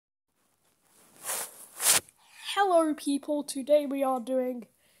Hello people, today we are doing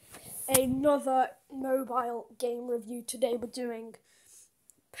another mobile game review. Today we're doing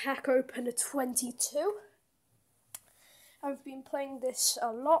Pack Opener 22. I've been playing this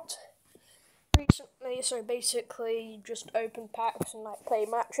a lot recently, so basically just open packs and play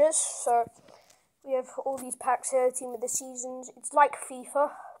matches. So we have all these packs here, Team of the Seasons. It's like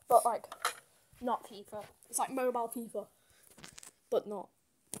FIFA, but not FIFA. It's like mobile FIFA, but not.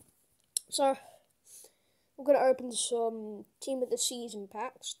 So we're going to open some Team of the Season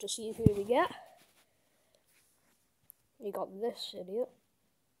packs to see who we get. We got this idiot,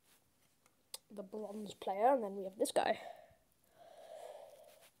 the bronze player, and then we have this guy.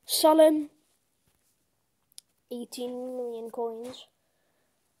 Sullen, 18 million coins.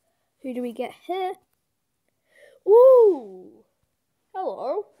 Who do we get here? Ooh!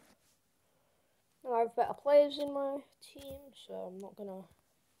 Hello. Now I have better players in my team, so I'm not going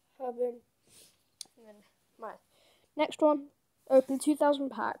to have him. And then my next one, open 2,000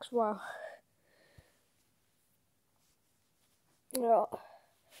 packs. Wow. Yeah.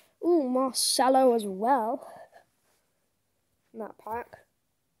 Ooh, Marcelo as well. In that pack.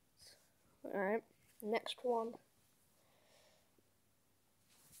 Alright, next one.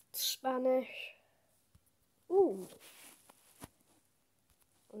 Spanish. Ooh.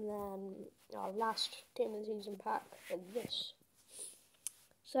 And then our last Team of the Season pack for this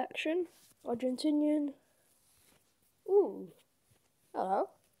section. Argentinian. Ooh. Hello.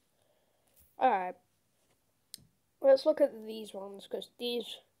 Alright. Let's look at these ones, because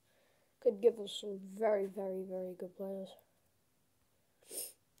these could give us some very, very, very good players.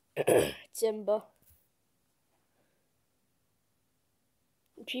 Timber.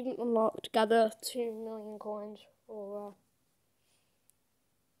 Achievement unlocked. Gather 2 million coins. Or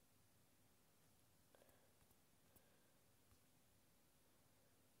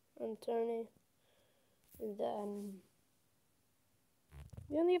Anthony. And then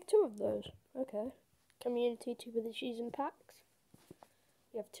we only have 2 of those. Okay. Community 2 of the Season packs.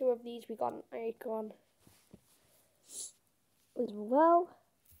 We have 2 of these. We got an icon as well.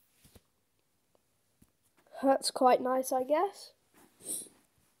 That's quite nice, I guess.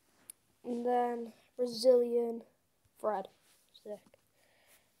 And then Brazilian Fred. Sick.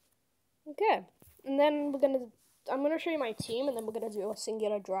 Okay. And then I'm gonna show you my team, and then we're gonna do a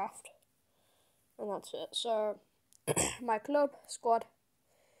singular draft. And that's it. So my club squad.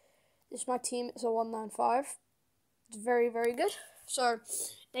 This is my team. It's a 195. It's very, very good. So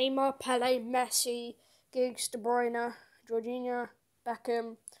Neymar, Pele, Messi, Giggs, De Bruyne, Jorginho,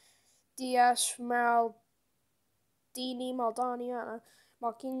 Beckham, Diaz, Maldini,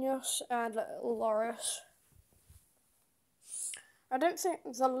 Marquinhos, and Loris. I don't think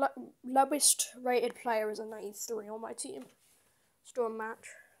the lowest rated player is a 93 on my team. Let's do a match.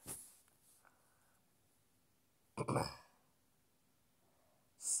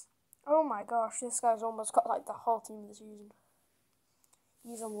 Oh my gosh, this guy's almost got the whole team of the season.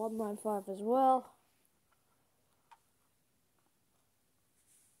 He's on 195 as well.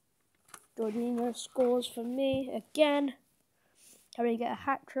 Jorginho scores for me again. Can we get a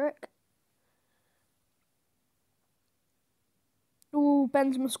hat trick? Ooh,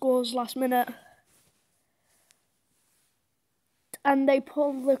 Benzema scores last minute. And they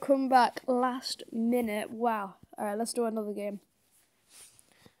pull the comeback last minute. Wow. Alright, let's do another game.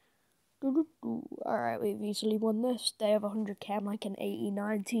 Alright, we've easily won this. They have 100k. I'm like an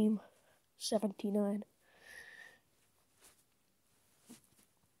 89 team. 79.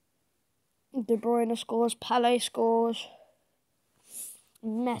 De Bruyne scores. Pele scores.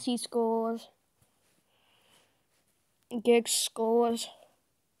 Messi scores. Giggs scores.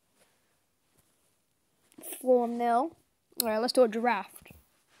 4-0. Alright, let's do a draft.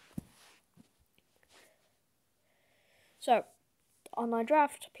 So, on my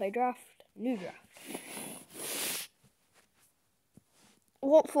draft, play draft, new draft.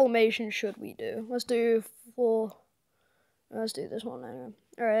 What formation should we do? Let's do this one anyway.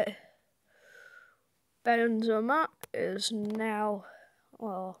 Alright. Benzema is now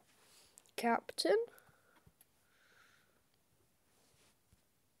captain.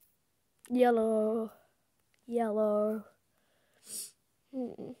 Yellow.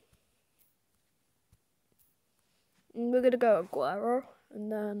 And we're gonna go Aguero, and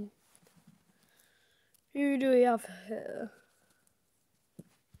then who do we have here?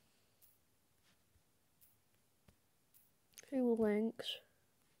 Who links?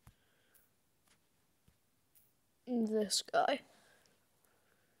 This guy.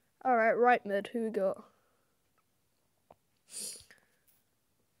 Alright, right mid, who we got?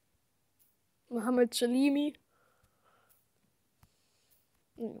 Mohamed Salimi.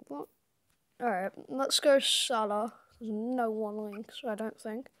 What? Alright, let's go Salah. There's no one links, I don't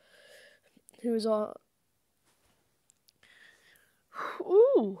think. Who's our...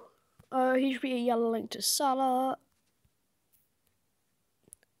 Ooh! He should be a yellow link to Salah.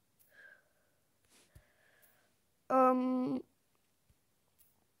 Um...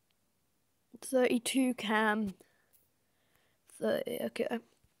 32 Cam. 30, okay.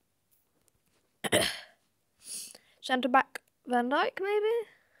 Centre back Van Dijk, maybe?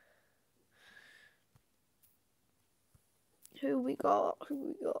 Who we got?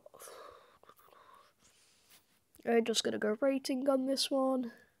 I'm just gonna go rating on this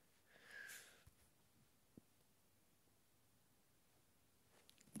one.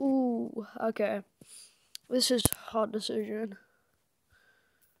 Ooh, okay. This is a hard decision.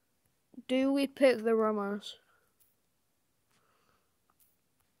 Do we pick the Ramos?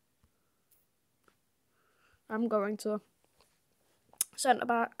 I'm going to. Centre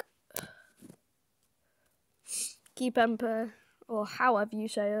back. Kimpembe, or however you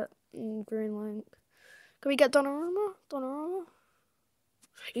say it. Green link. Can we get Donnarumma?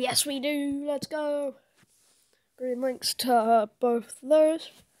 Yes, we do. Let's go. Green links to both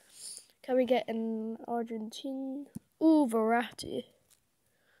those. Can we get an Argentine? Ooh, Verratti.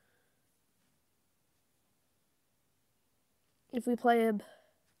 If we play him.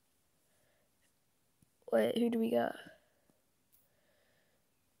 Wait, who do we get?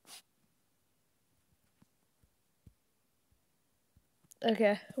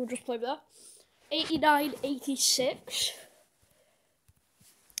 Okay, we'll just play with that. 89, 86.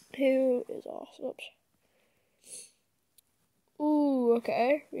 Who is our subs? Ooh,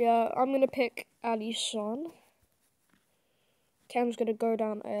 okay. Yeah, I'm gonna pick Alisson. Cam's gonna go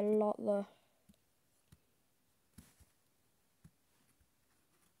down a lot there.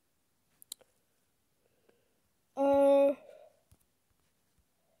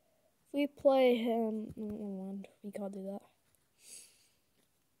 We play him. Never mind, we can't do that.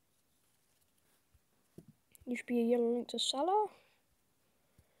 You should be a yellow link to Salah.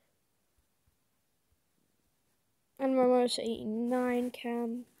 And Ramos 89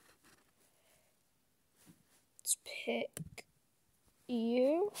 Cam. Let's pick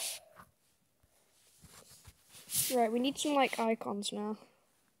you. Right, we need some like icons now.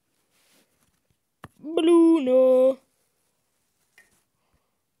 Bruno.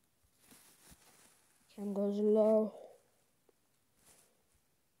 Cam goes low.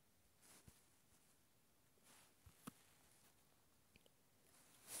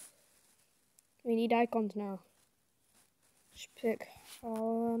 We need icons now. Let's pick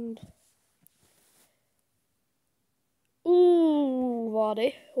Haaland. Ooh,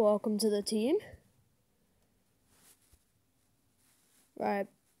 Vardy, welcome to the team. Right.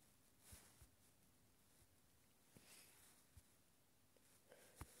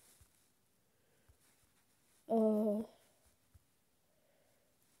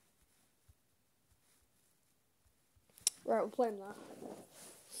 Right, we're playing that.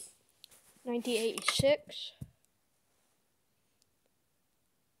 1986.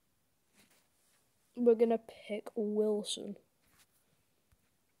 We're gonna pick Wilson.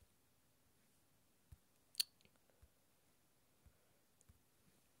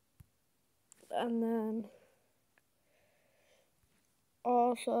 And then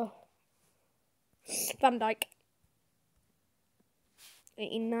also Van Dijk.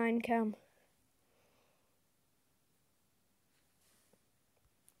 89 Cam.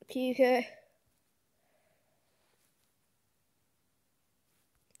 PK.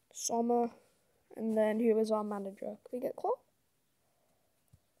 Sommer. And then who is our manager? Can we get Klopp?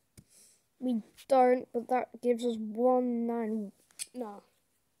 We don't, but that gives us 189, I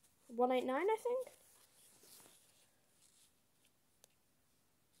think.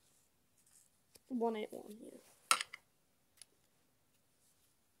 $181, yeah.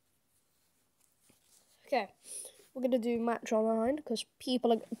 Okay, we're gonna do match online because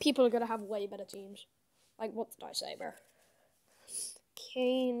people are gonna have way better teams. Like, what did I say, bro?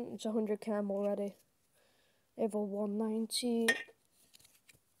 Kane, it's 100 Cam already. Over 190.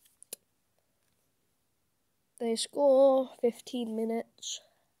 They score 15 minutes.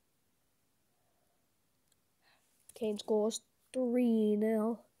 Kane scores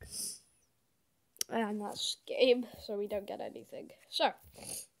 3-0. And that's game, so we don't get anything. So,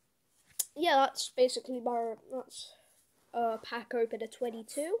 yeah, that's basically that's pack opener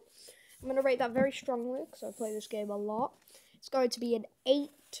 22. I'm going to rate that very strongly because I play this game a lot. It's going to be an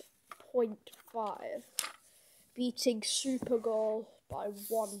 8.5, beating Super Goal by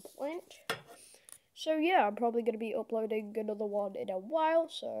 1 point. So yeah, I'm probably going to be uploading another one in a while,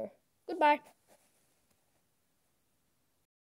 so goodbye.